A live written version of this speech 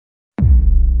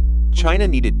China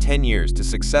needed 10 years to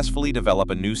successfully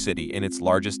develop a new city in its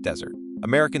largest desert.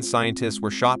 American scientists were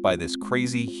shocked by this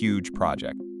crazy, huge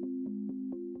project.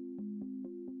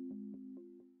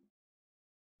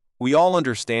 We all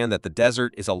understand that the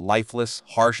desert is a lifeless,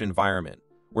 harsh environment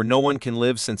where no one can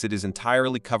live since it is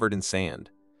entirely covered in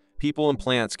sand. People and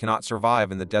plants cannot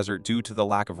survive in the desert due to the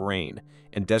lack of rain,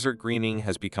 and desert greening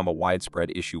has become a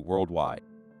widespread issue worldwide.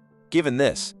 Given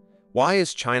this, why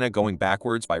is China going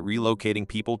backwards by relocating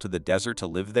people to the desert to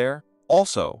live there?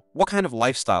 Also, what kind of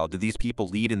lifestyle do these people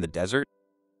lead in the desert?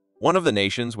 One of the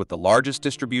nations with the largest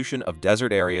distribution of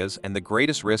desert areas and the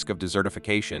greatest risk of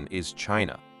desertification is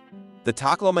China. The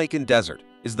Taklamakan Desert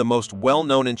is the most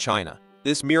well-known in China.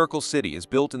 This miracle city is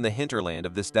built in the hinterland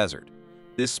of this desert.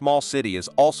 This small city is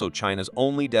also China's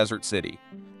only desert city.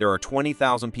 There are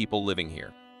 20,000 people living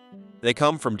here. They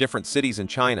come from different cities in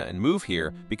China and move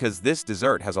here because this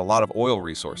desert has a lot of oil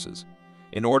resources.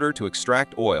 In order to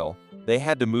extract oil, they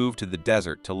had to move to the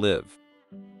desert to live.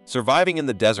 Surviving in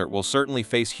the desert will certainly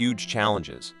face huge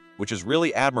challenges, which is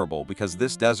really admirable because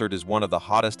this desert is one of the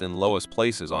hottest and lowest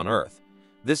places on Earth.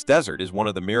 This desert is one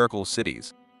of the miracle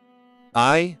cities.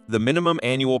 The minimum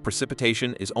annual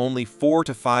precipitation is only 4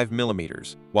 to 5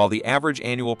 millimeters, while the average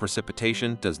annual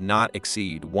precipitation does not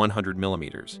exceed 100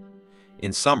 millimeters.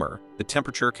 In summer, the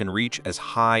temperature can reach as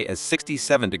high as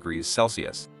 67 degrees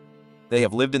Celsius. They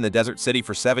have lived in the desert city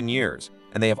for 7 years,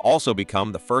 and they have also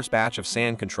become the first batch of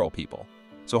sand control people.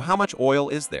 So how much oil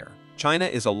is there? China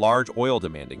is a large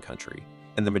oil-demanding country,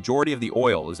 and the majority of the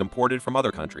oil is imported from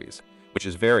other countries, which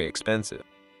is very expensive.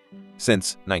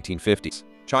 Since 1950s,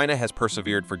 China has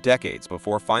persevered for decades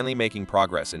before finally making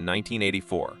progress in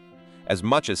 1984. As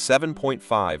much as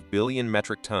 7.5 billion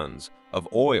metric tons of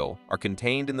oil are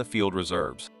contained in the field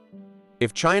reserves.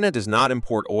 If China does not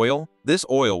import oil, this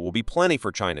oil will be plenty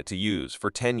for China to use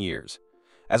for 10 years.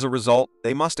 As a result,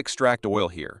 they must extract oil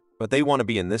here, but they want to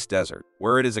be in this desert,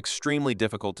 where it is extremely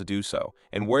difficult to do so,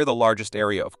 and where the largest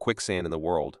area of quicksand in the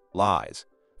world lies,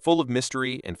 full of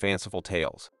mystery and fanciful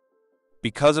tales.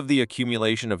 Because of the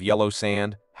accumulation of yellow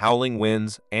sand, howling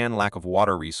winds, and lack of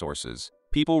water resources,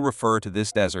 people refer to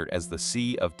this desert as the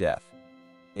Sea of Death.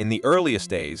 In the earliest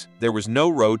days, there was no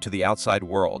road to the outside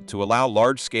world to allow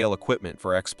large-scale equipment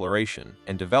for exploration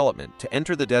and development to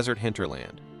enter the desert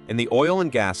hinterland, and the oil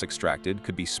and gas extracted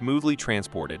could be smoothly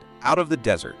transported out of the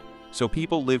desert, so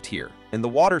people lived here, and the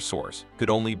water source could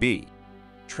only be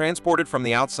transported from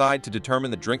the outside to determine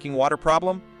the drinking water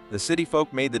problem. The city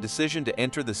folk made the decision to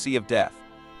enter the Sea of Death,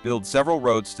 build several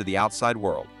roads to the outside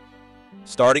world.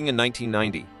 Starting in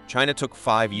 1990, China took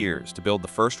 5 years to build the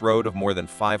first road of more than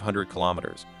 500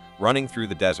 kilometers, running through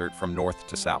the desert from north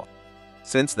to south.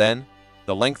 Since then,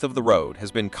 the length of the road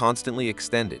has been constantly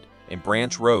extended, and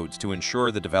branch roads to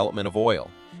ensure the development of oil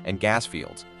and gas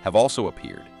fields have also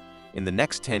appeared. In the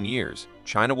next 10 years,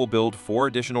 China will build 4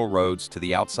 additional roads to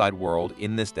the outside world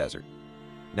in this desert.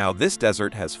 Now, this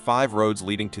desert has 5 roads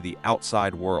leading to the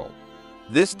outside world.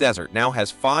 This desert now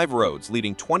has 5 roads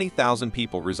leading 20,000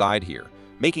 people reside here,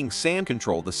 making sand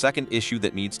control the second issue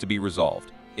that needs to be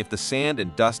resolved. If the sand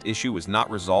and dust issue is not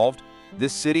resolved,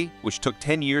 this city, which took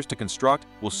 10 years to construct,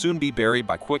 will soon be buried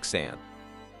by quicksand.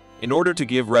 In order to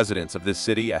give residents of this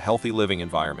city a healthy living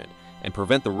environment and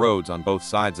prevent the roads on both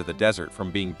sides of the desert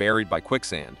from being buried by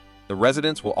quicksand, the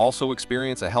residents will also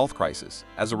experience a health crisis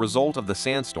as a result of the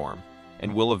sandstorm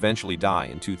and will eventually die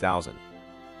in 2000.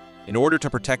 In order to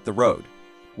protect the road,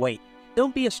 Wait,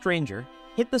 don't be a stranger.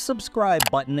 Hit the subscribe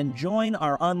button and join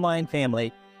our online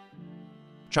family.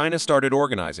 China started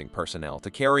organizing personnel to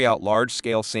carry out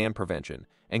large-scale sand prevention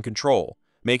and control,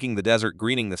 making the desert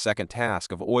greening the second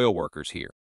task of oil workers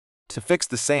here. To fix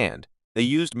the sand, they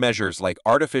used measures like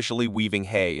artificially weaving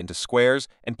hay into squares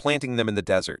and planting them in the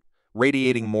desert,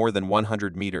 radiating more than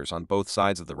 100 meters on both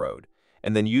sides of the road,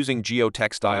 and then using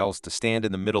geotextiles to stand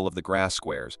in the middle of the grass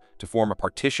squares to form a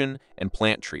partition and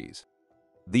plant trees.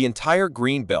 The entire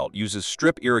green belt uses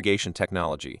strip irrigation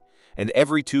technology, and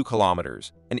every 2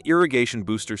 kilometers, an irrigation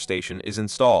booster station is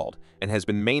installed and has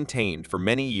been maintained for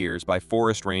many years by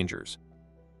forest rangers.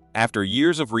 After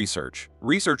years of research,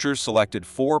 researchers selected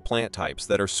 4 plant types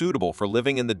that are suitable for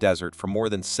living in the desert from more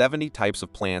than 70 types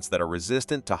of plants that are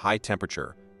resistant to high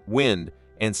temperature, wind,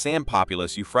 and sand.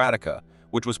 Populus euphratica,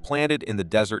 which was planted in the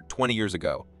desert 20 years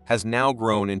ago, has now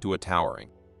grown into a towering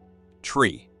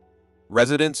tree.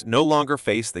 Residents no longer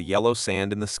face the yellow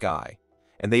sand in the sky,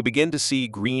 and they begin to see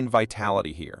green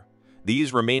vitality here.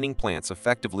 These remaining plants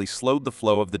effectively slowed the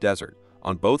flow of the desert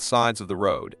on both sides of the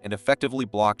road and effectively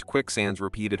blocked quicksand's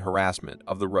repeated harassment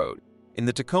of the road. In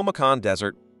the Taklamakan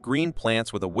Desert, green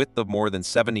plants with a width of more than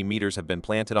 70 meters have been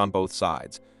planted on both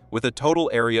sides, with a total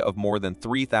area of more than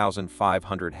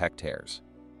 3,500 hectares.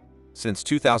 Since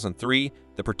 2003,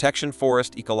 the Protection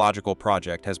Forest Ecological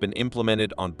Project has been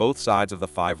implemented on both sides of the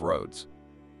 5 roads.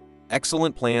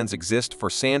 Excellent plans exist for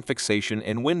sand fixation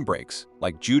and windbreaks,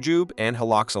 like jujube and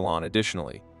haloxylon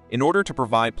additionally, in order to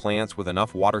provide plants with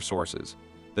enough water sources.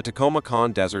 The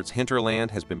Taklamakan Desert's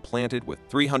hinterland has been planted with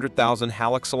 300,000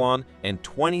 haloxylon and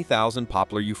 20,000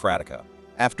 poplar euphratica.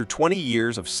 After 20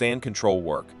 years of sand control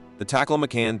work, the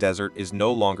Taklamakan Desert is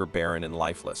no longer barren and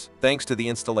lifeless, thanks to the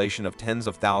installation of tens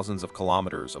of thousands of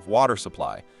kilometers of water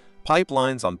supply,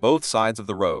 pipelines on both sides of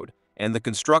the road, and the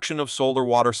construction of solar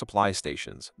water supply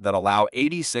stations that allow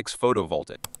 86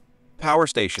 photovoltaic power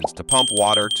stations to pump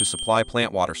water to supply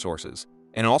plant water sources,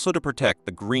 and also to protect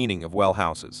the greening of well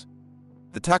houses.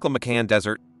 The Taklamakan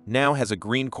Desert now has a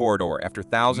green corridor after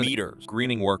thousands of meters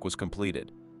greening work was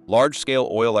completed. Large-scale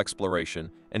oil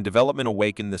exploration and development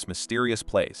awakened this mysterious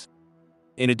place.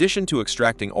 In addition to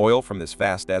extracting oil from this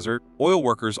vast desert, oil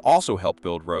workers also help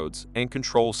build roads and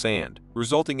control sand,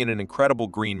 resulting in an incredible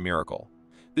green miracle.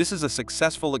 This is a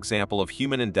successful example of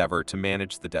human endeavor to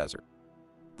manage the desert.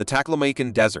 The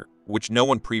Taklamakan Desert, which no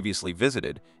one previously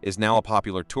visited, is now a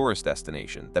popular tourist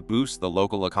destination that boosts the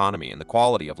local economy and the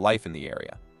quality of life in the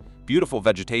area. Beautiful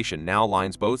vegetation now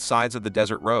lines both sides of the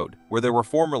desert road, where there were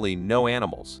formerly no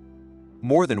animals.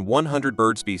 More than 100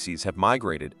 bird species have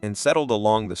migrated and settled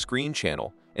along the screen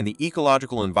channel, and the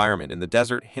ecological environment in the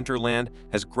desert hinterland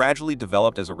has gradually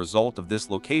developed as a result of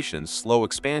this location's slow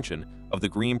expansion of the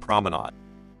green promenade.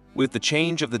 With the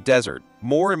change of the desert,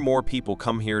 more and more people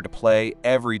come here to play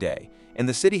every day, and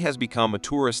the city has become a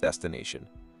tourist destination.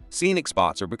 Scenic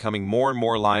spots are becoming more and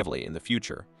more lively in the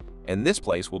future, and this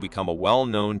place will become a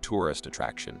well-known tourist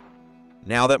attraction.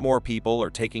 Now that more people are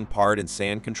taking part in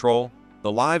sand control,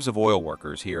 the lives of oil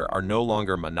workers here are no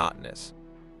longer monotonous.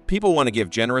 People want to give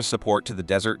generous support to the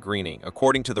desert greening,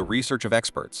 according to the research of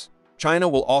experts. China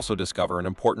will also discover an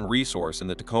important resource in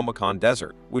the Taklamakan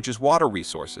Desert, which is water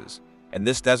resources, and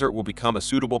this desert will become a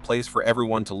suitable place for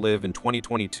everyone to live in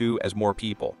 2022 as more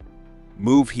people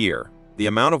move here. The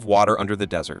amount of water under the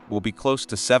desert will be close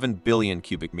to 7 billion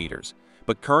cubic meters,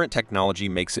 but current technology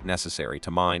makes it necessary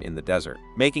to mine in the desert,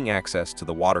 making access to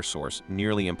the water source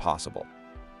nearly impossible.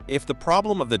 If the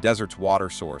problem of the desert's water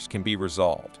source can be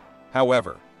resolved,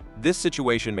 however, this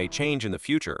situation may change in the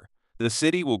future. The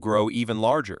city will grow even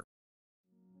larger,